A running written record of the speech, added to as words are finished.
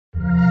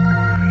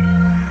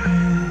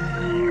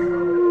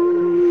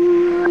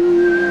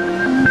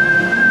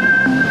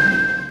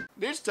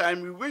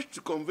time, we wish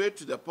to convey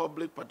to the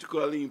public,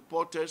 particularly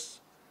importers,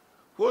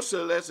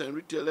 wholesalers, and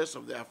retailers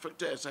of the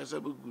affected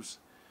excisable goods,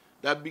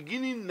 that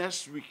beginning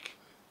next week,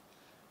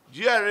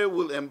 GRA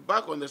will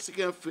embark on the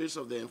second phase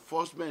of the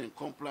enforcement and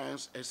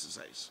compliance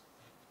exercise.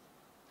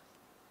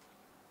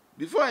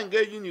 Before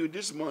engaging you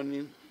this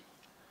morning,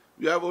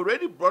 we have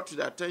already brought to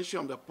the attention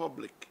of the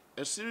public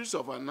a series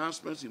of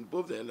announcements in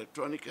both the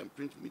electronic and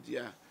print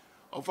media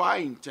of our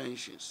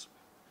intentions.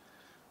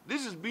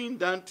 This is being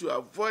done to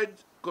avoid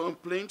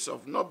complaints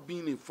of not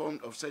being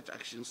informed of such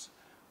actions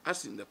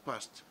as in the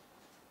past.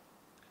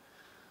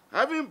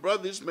 Having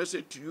brought this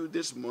message to you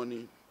this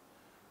morning,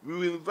 we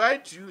will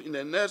invite you in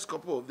the next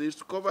couple of days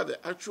to cover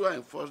the actual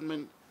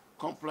enforcement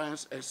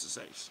compliance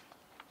exercise.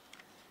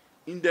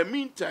 In the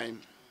meantime,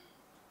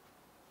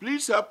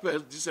 please help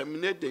us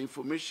disseminate the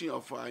information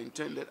of our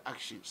intended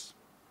actions.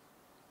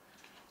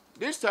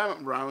 This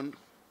time around,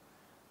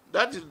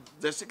 that is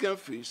the second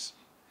phase,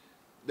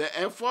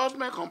 the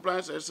enforcement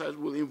compliance exercise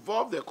will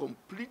involve the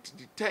complete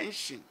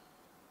detention,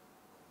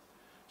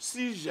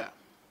 seizure,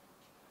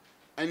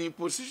 and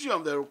imposition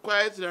of the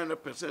required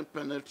 300%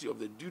 penalty of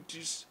the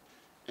duties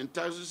and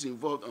taxes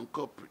involved on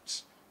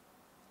culprits.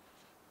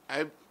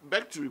 I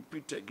beg to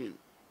repeat again.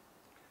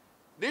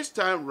 This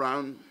time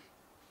round,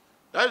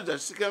 that is the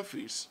second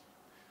phase,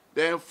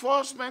 the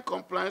enforcement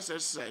compliance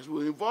exercise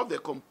will involve the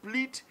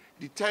complete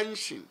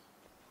detention,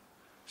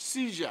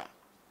 seizure,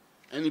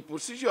 and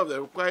imposition of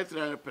the required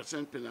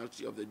 300%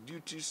 penalty of the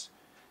duties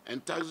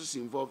and taxes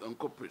involved on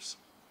culprits.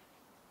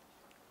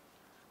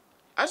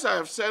 As I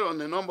have said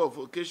on a number of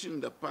occasions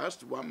in the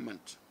past 1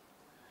 month,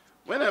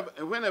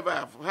 whenever I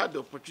have had the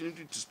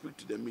opportunity to speak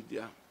to the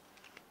media,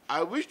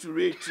 I wish to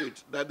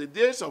reiterate that the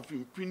days of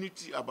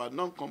impunity about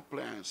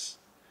non-compliance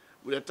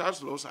with the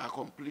tax laws are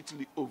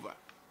completely over.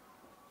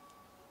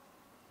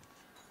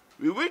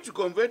 We wish to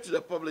convey to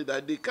the public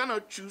that they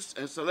cannot choose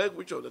and select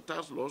which of the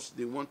tax laws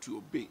they want to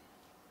obey.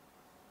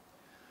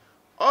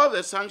 All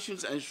the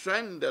sanctions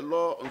enshrined in the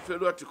law on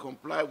failure to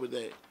comply with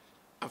the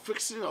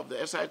affixing of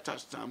the SI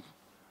tax stamp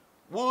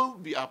will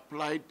be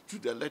applied to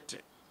the letter.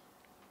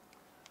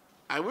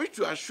 I wish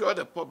to assure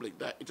the public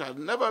that it has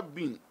never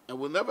been and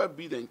will never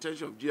be the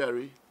intention of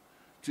GRA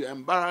to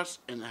embarrass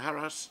and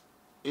harass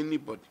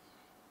anybody.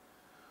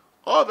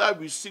 All that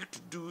we seek to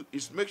do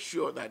is make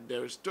sure that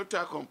there is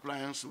total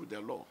compliance with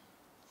the law.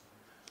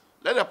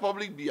 Let the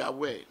public be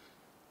aware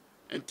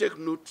and take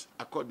note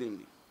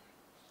accordingly.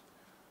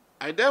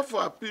 I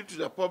therefore appeal to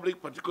the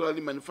public,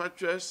 particularly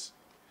manufacturers,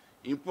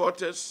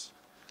 importers,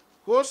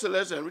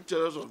 wholesalers, and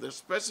retailers of the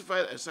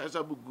specified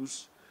excisable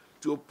goods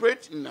to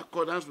operate in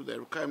accordance with the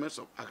requirements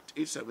of Act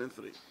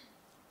 873.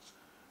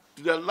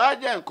 To the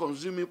larger and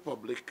consuming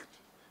public,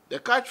 the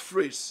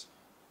catchphrase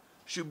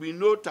should be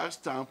no tax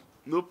stamp,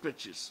 no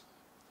purchase.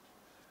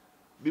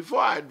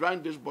 Before I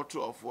drank this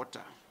bottle of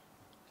water,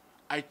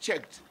 I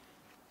checked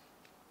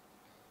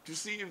to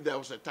see if there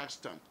was a tax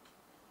stamp.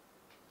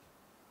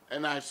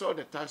 And I saw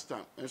the tax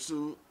stamp, and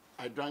so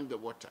I drank the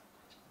water.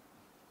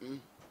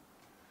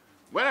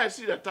 When I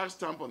see the tax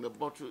stamp on the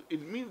bottle,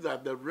 it means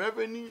that the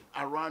revenue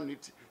around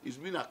it is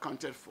being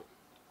accounted for.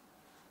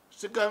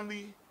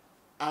 Secondly,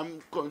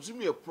 I'm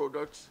consuming a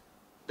product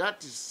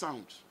that is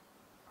sound,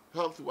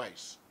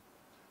 health-wise,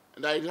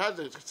 and that it has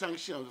the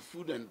sanction of the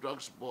Food and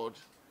Drugs Board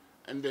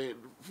and the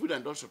Food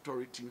and Drugs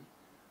Authority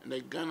and the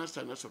Ghana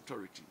Standards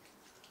Authority.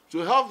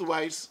 So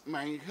health-wise,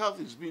 my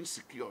health is being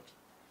secured.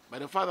 By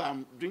the fact that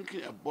I'm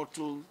drinking a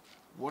bottled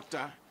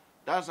water,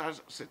 that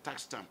has a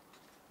tax stamp.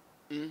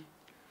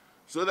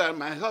 So that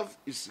my health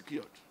is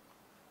secured.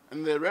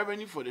 And the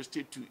revenue for the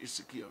state too is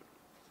secured.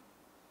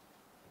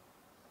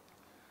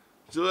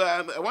 So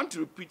I want to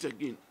repeat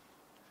again.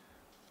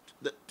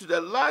 To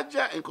the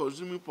larger and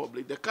consuming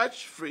public, the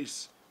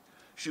catchphrase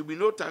should be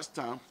no tax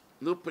stamp,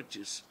 no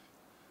purchase.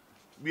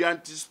 We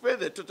anticipate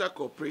the total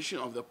cooperation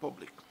of the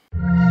public.